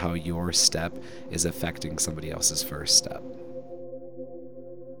idea how your step is affecting somebody else's first step.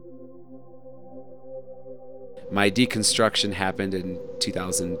 my deconstruction happened in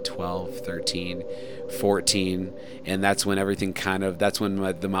 2012, 13, 14, and that's when everything that's when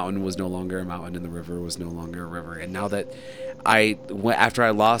the mountain was no longer a mountain and the river was no longer a river. And now that after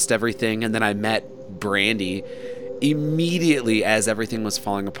I lost everything and then I met Brandy, immediately as everything was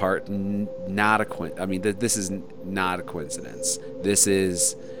falling apart, this is not a coincidence. This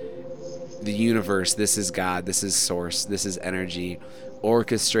is the universe, this is God, this is source, this is energy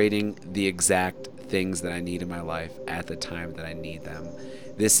orchestrating the exact things that I need in my life at the time that I need them.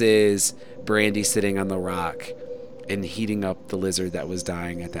 This is Brandy sitting on the rock and heating up the lizard that was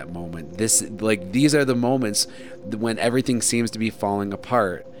dying at that moment. These are the moments when everything seems to be falling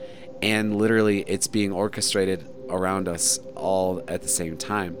apart, and literally it's being orchestrated around us all at the same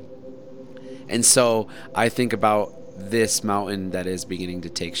time. And so I think about this mountain that is beginning to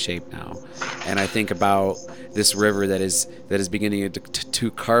take shape now, and I think about this river that is beginning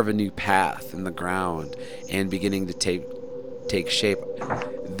to carve a new path in the ground and beginning to take shape.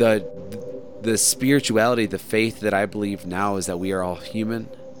 The spirituality, the faith that I believe now is that we are all human,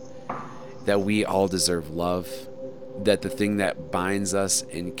 that we all deserve love, that the thing that binds us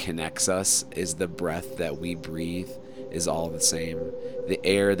and connects us is the breath that we breathe is all the same. The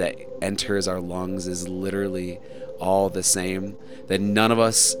air that enters our lungs is literally all the same. That none of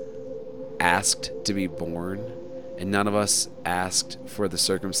us asked to be born, and none of us asked for the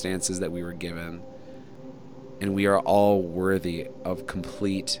circumstances that we were given. And we are all worthy of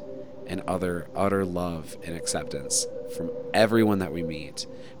complete and utter love and acceptance from everyone that we meet,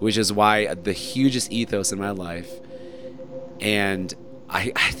 which is why the hugest ethos in my life, and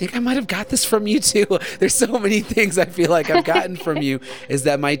I think I might have got this from you too. There's so many things I feel like I've gotten from you, is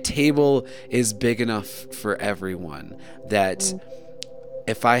that my table is big enough for everyone. That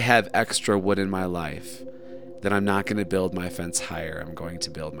if I have extra wood in my life, then I'm not going to build my fence higher. I'm going to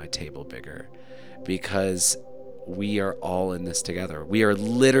build my table bigger, because we are all in this together. We are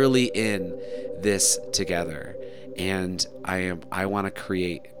literally in this together. And I want to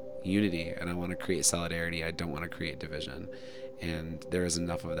create unity, and I want to create solidarity. I don't want to create division. And there is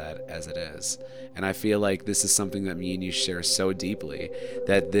enough of that as it is. And I feel like this is something that me and you share so deeply,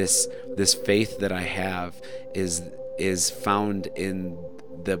 that this faith that I have is found in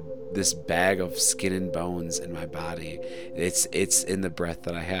this bag of skin and bones in my body. It's in the breath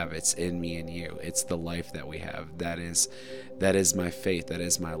that I have. It's in me and you. It's the life that we have. That is my faith. That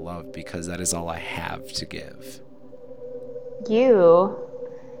is my love, because that is all I have to give.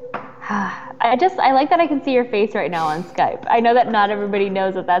 I like that I can see your face right now on Skype. I know that not everybody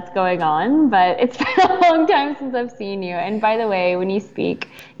knows that that's going on, but it's been a long time since I've seen you. And by the way, when you speak,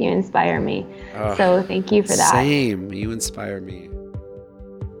 you inspire me. So thank you for that. Same. You inspire me.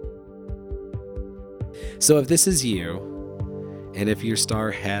 So if this is you, and if your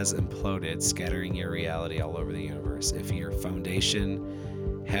star has imploded, scattering your reality all over the universe, if your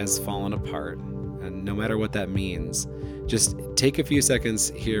foundation has fallen apart, and no matter what that means, just take a few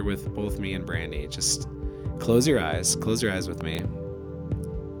seconds here with both me and Brandy. Just close your eyes with me.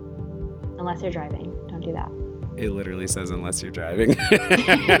 Unless you're driving, don't do that. It literally says unless you're driving.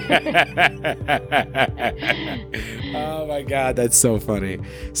 Oh my God, that's so funny.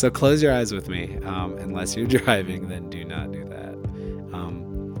 So close your eyes with me. Unless you're driving, then do not do that.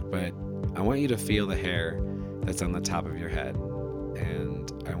 But I want you to feel the hair that's on the top of your head,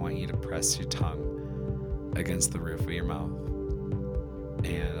 and I want you to press your tongue against the roof of your mouth,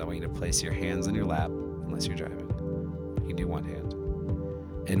 and I want you to place your hands on your lap. Unless you're driving, you can do one hand,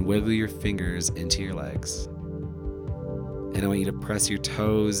 and wiggle your fingers into your legs. And I want you to press your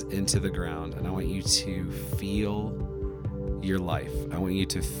toes into the ground, and I want you to feel your life. I want you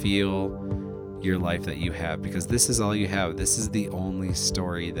to feel your life that you have, because this is all you have. This is the only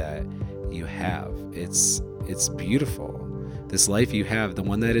story that you have. It's beautiful. This life you have, the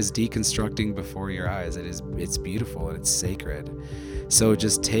one that is deconstructing before your eyes, it's beautiful and it's sacred. So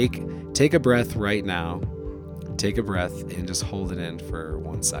just take a breath right now. Take a breath and just hold it in for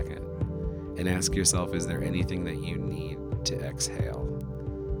 1 second, and ask yourself, is there anything that you need to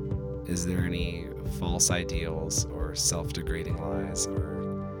exhale? Is there any false ideals or self-degrading lies or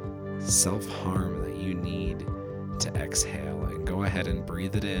self-harm that you need to exhale? And go ahead and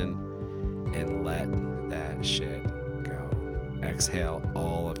breathe it in and let that shit go. Exhale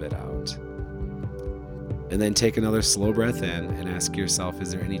all of it out. And then take another slow breath in and ask yourself,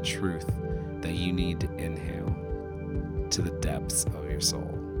 is there any truth that you need to inhale to the depths of your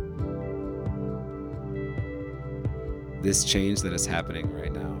soul? This change that is happening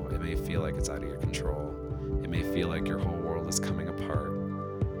right now, it may feel like it's out of your control. It may feel like your whole world is coming apart.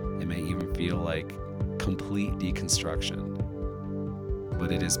 It may even feel like complete deconstruction,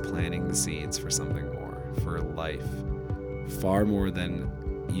 but it is planting the seeds for something more. for life, far more than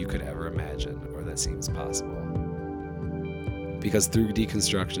you could ever imagine or that seems possible. Because through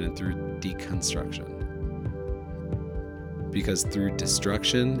deconstruction and through deconstruction, because through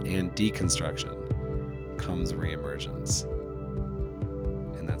destruction and deconstruction comes reemergence.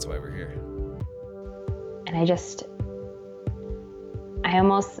 And that's why we're here. And I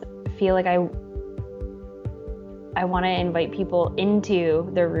almost feel like I want to invite people into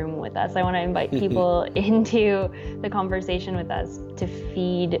the room with us. I want to invite people into the conversation with us to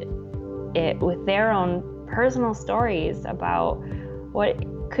feed it with their own personal stories about what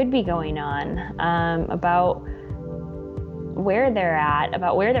could be going on, about where they're at,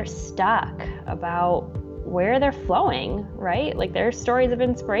 about where they're stuck, about where they're flowing, right? Like their stories of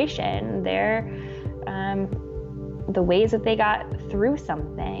inspiration, their the ways that they got through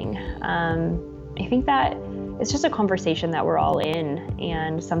something. I think that it's just a conversation that we're all in,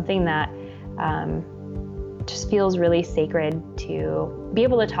 and something that just feels really sacred to be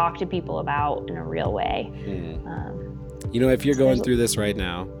able to talk to people about in a real way. If you're going through this right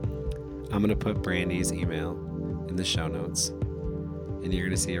now, I'm going to put Brandy's email in the show notes, and you're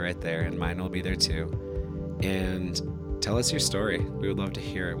going to see it right there, and mine will be there too. And tell us your story. We would love to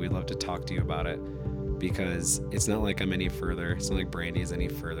hear it. We'd love to talk to you about it, because it's not like I'm any further. It's not like Brandy is any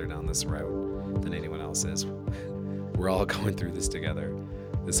further down this road than anyone else is. We're all going through this together.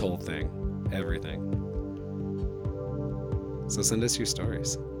 This whole thing, everything. So send us your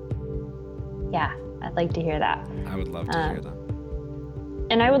stories. Yeah, I'd like to hear that. I would love to hear them.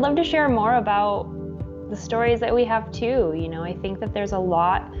 And I would love to share more about the stories that we have too. I think that there's a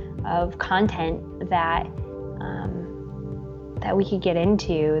lot of content that that we could get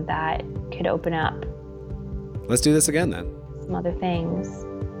into that could open up. Let's do this again then. Some other things.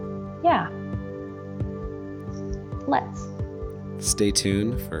 Yeah. Let's. Stay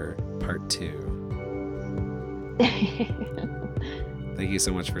tuned for part 2. Thank you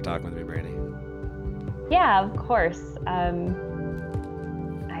so much for talking with me, Brandy. Yeah, of course.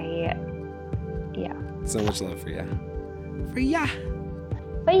 So much love for ya.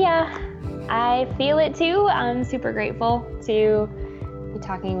 But yeah, I feel it too. I'm super grateful to be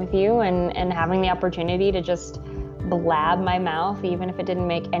talking with you and having the opportunity to just blab my mouth, even if it didn't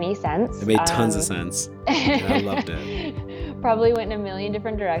make any sense. It made tons of sense. And I loved it. Probably went in a million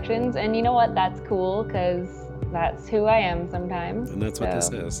different directions. And you know what? That's cool, because that's who I am sometimes. And that's what this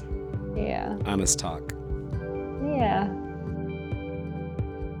is. Yeah. Honest talk. Yeah.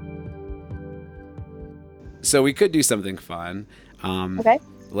 So we could do something fun. Okay.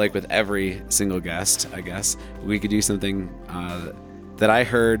 Like with every single guest, I guess. We could do something that I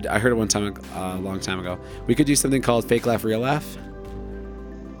heard it one time, a long time ago. We could do something called Fake Laugh, Real Laugh.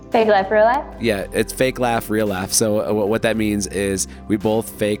 Fake laugh, real laugh? Yeah, it's fake laugh, real laugh. So what that means is we both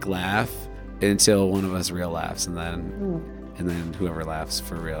fake laugh until one of us real laughs, and then whoever laughs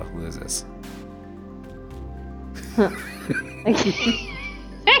for real loses. I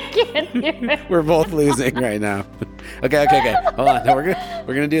can't do it. We're both losing right now. Okay. Hold on. No, we're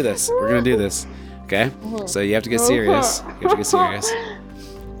gonna do this. Okay. So you have to get serious.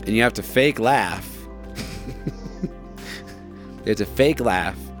 And you have to fake laugh. You have to fake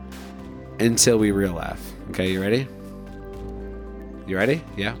laugh until we real laugh. Okay, you ready? You ready?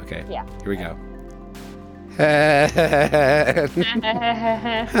 Yeah? Okay. Yeah. Here we go.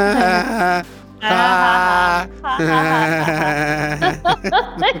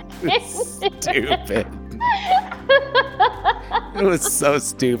 Stupid. It was so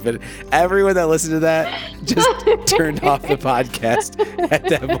stupid. Everyone that listened to that just turned off the podcast at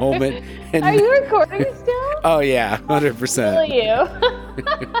that moment. And Are you recording still? Oh yeah, 100%. Kill you.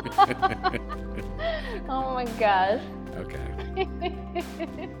 Oh my gosh. Okay.